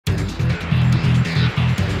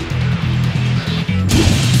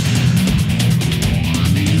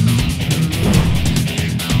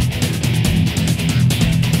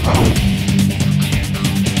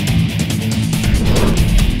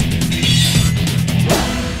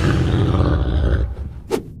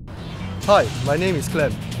Hi, my name is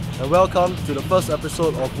Clem, and welcome to the first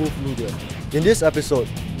episode of Wolf Media. In this episode,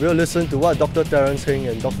 we'll listen to what Dr. Terence Heng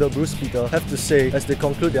and Dr. Bruce Peter have to say as they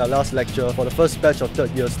conclude their last lecture for the first batch of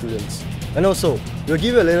third year students. And also, we'll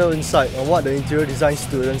give you a little insight on what the interior design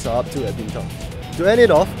students are up to at Bintan. To end it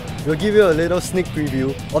off, we'll give you a little sneak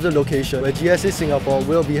preview of the location where GSAS Singapore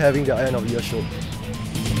will be having their end of year show.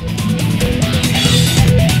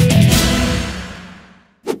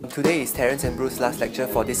 Today is Terence and Bruce's last lecture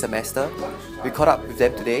for this semester. We caught up with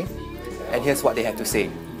them today, and here's what they had to say.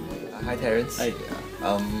 Hi Terence. Hi.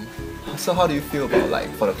 So how do you feel about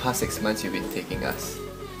for the past 6 months you've been taking us?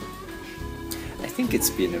 I think it's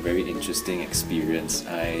been a very interesting experience.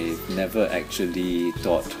 I've never actually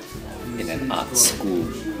taught in an art school,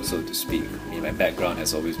 so to speak. My background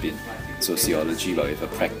has always been sociology, but with a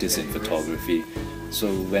practice in photography. So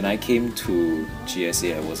when I came to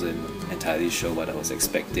GSA, I wasn't entirely sure what I was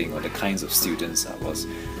expecting or the kinds of students I was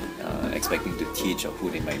expecting to teach or who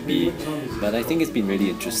they might be. But I think it's been really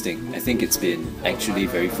interesting. I think it's been actually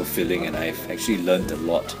very fulfilling, and I've actually learned a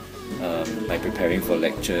lot by preparing for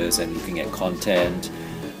lectures and looking at content.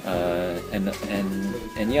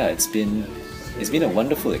 And yeah, it's been a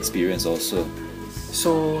wonderful experience also.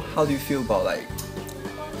 So how do you feel about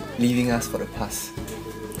leaving us for the past?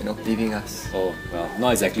 Leaving us. Oh, well,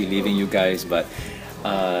 not exactly leaving you guys, but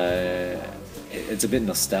it's a bit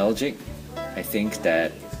nostalgic. I think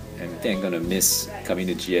I'm gonna miss coming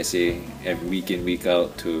to GSA every week in, week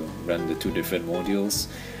out to run the 2 different modules.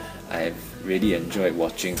 I've really enjoyed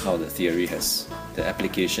watching how the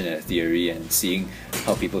application and theory, and seeing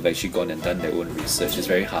how people have actually gone and done their own research. It's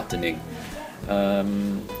very heartening.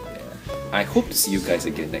 I hope to see you guys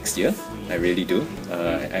again next year. I really do.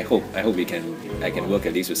 I hope I can work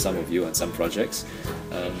at least with some of you on some projects,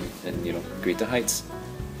 and greater heights.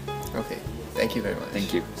 Okay, thank you very much.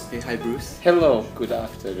 Thank you. Okay, hi Bruce. Hello, good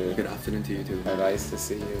afternoon. Good afternoon to you too. Nice to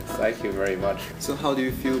see you. Thank you very much. So how do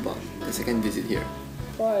you feel about the second visit here?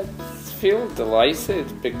 Well, I feel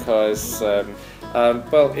delighted because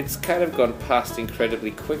well, it's kind of gone past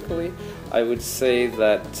incredibly quickly. I would say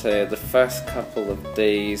that the first couple of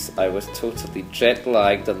days I was totally jet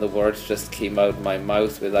lagged, and the words just came out of my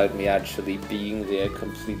mouth without me actually being there,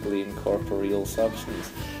 completely incorporeal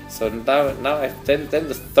substance. So now then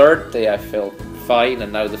the third day I felt fine,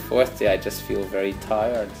 and now the fourth day I just feel very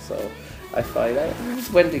tired. So I find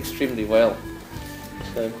it went extremely well.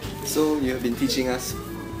 So you have been teaching us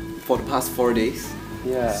for the past 4 days.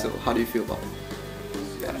 Yeah. So how do you feel about it?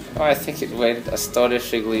 Oh, I think it went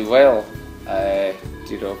astonishingly well.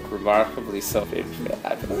 Remarkably so. It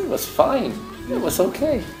was fine. It was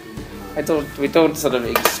okay. We don't sort of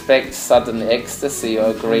expect sudden ecstasy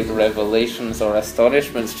or great revelations or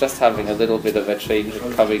astonishments. Just having a little bit of a change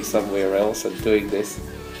and coming somewhere else and doing this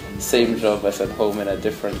same job as at home in a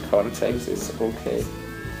different context is okay.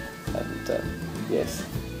 And yes.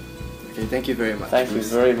 Okay, thank you very much. Thank you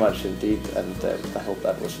very much indeed, and I hope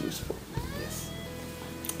that was useful.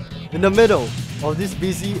 In the middle of this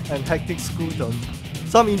busy and hectic school term,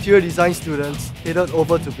 some interior design students headed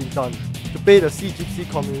over to Bintan to pay the Sea Gypsy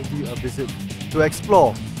community a visit to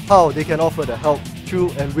explore how they can offer their help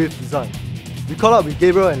through and with design. We caught up with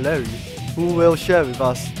Gabriel and Larry, who will share with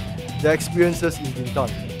us their experiences in Bintan.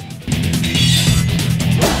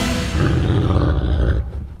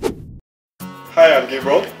 Hi, I'm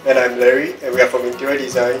Gabriel. And I'm Larry, and we are from Interior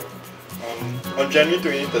Design. On January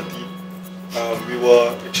 2013, we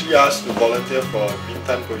were actually asked to volunteer for a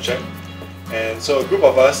Bintan project. And so a group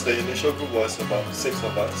of us, the initial group was about 6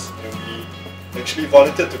 of us, and we actually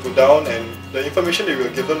volunteered to go down, and the information that we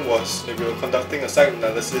were given was that we were conducting a site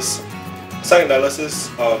analysis,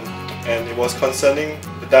 and it was concerning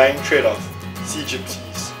the dying trade of sea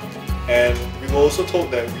gypsies. And we were also told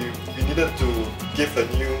that we needed to give a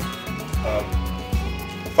new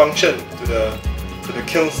function to the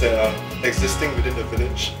kilns that are existing within the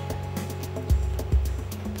village.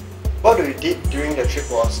 What we did during the trip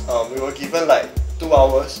was we were given 2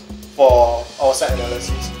 hours for our site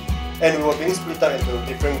analysis, and we were being split up into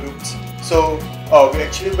different groups. So we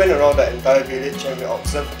actually went around the entire village, and we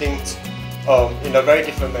observed things in a very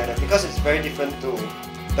different manner, because it's very different to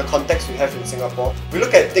the context we have in Singapore. We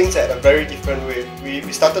look at things at a very different way.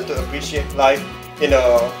 We started to appreciate life in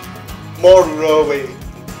a more rural way.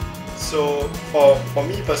 So for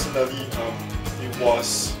me personally, it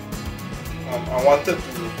was I wanted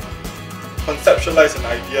to conceptualize an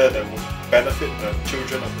idea that would benefit the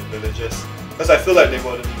children of the villages, because I feel like they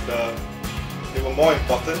were more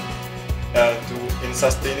important in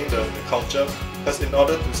sustaining the culture. Because in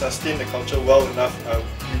order to sustain the culture well enough,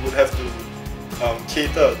 we would have to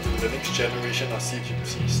cater to the next generation of sea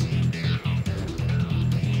gypsies.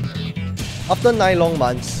 After 9 long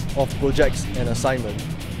months of projects and assignments,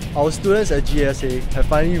 our students at GSA have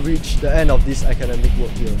finally reached the end of this academic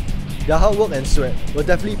work year. Their hard work and sweat will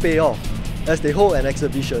definitely pay off as they hold an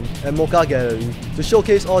exhibition at Mocha Gallery to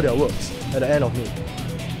showcase all their works at the end of May.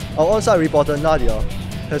 Our on-site reporter Nadia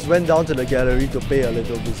has went down to the gallery to pay a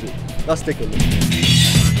little visit. Let's take a look.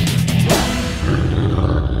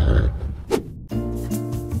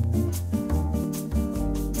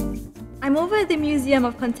 I'm over at the Museum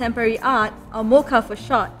of Contemporary Art, or MOCA for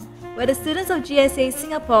short, where the students of GSA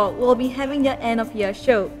Singapore will be having their end-of-year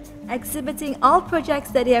show, exhibiting all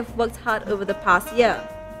projects that they have worked hard over the past year.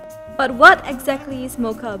 But what exactly is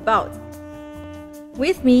MOCA about?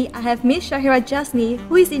 With me, I have Ms Shahirah Jasni,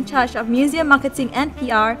 who is in charge of museum marketing and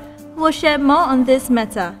PR, who will share more on this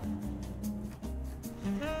matter.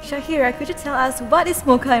 Shahirah, could you tell us what is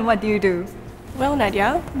MOCA and what do you do? Well,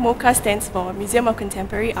 Nadia, MOCA stands for Museum of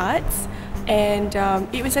Contemporary Arts, and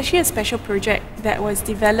it was actually a special project that was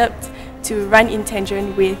developed to run in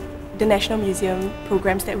tangent with the National Museum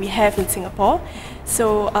programs that we have in Singapore.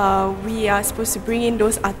 So we are supposed to bring in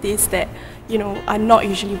those artists that are not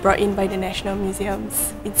usually brought in by the national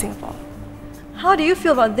museums in Singapore. How do you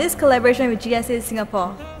feel about this collaboration with GSA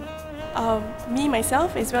Singapore? Me,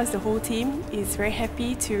 myself, as well as the whole team, is very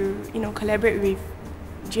happy to collaborate with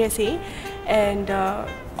GSA, and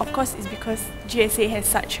of course it's because GSA has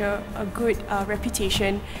such a good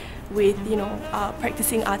reputation with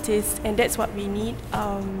practicing artists, and that's what we need,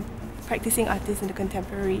 practicing artists in the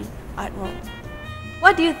contemporary art world.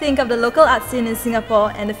 What do you think of the local art scene in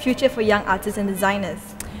Singapore and the future for young artists and designers?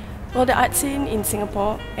 Well, the art scene in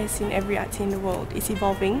Singapore, as in every art scene in the world, is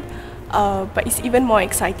evolving, but it's even more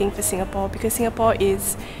exciting for Singapore because Singapore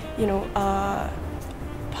is part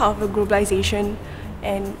of a globalization,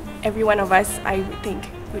 and every one of us, I would think,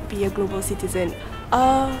 would be a global citizen.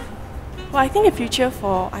 Well, I think the future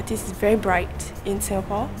for artists is very bright in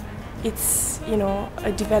Singapore. It's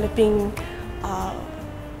a developing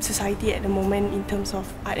society at the moment in terms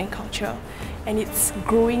of art and culture, and it's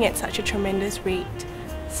growing at such a tremendous rate.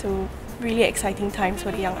 So really exciting times for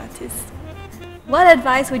the young artists. What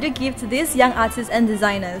advice would you give to these young artists and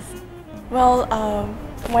designers? Well,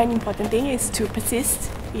 one important thing is to persist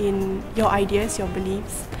in your ideas, your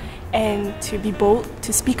beliefs, and to be bold,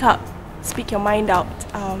 to speak up, speak your mind out,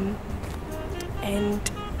 and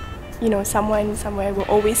someone somewhere will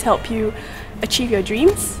always help you achieve your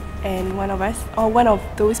dreams, and one of us, or one of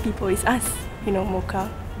those people, is us, MOCA.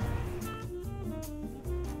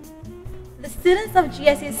 The students of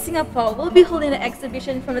GSA Singapore will be holding an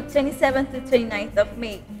exhibition from the 27th to 29th of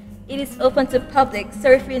May. It is open to public, so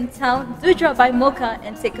if you're in town, do drop by MOCA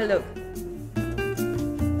and take a look.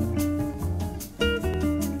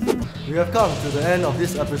 We have come to the end of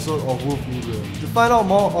this episode of Wolf Media. To find out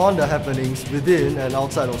more on the happenings within and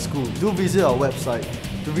outside of school, do visit our website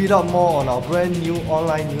to read up more on our brand new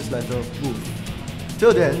online newsletter, Wolf.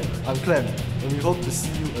 Till then, I'm Clem, and we hope to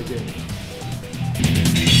see you again.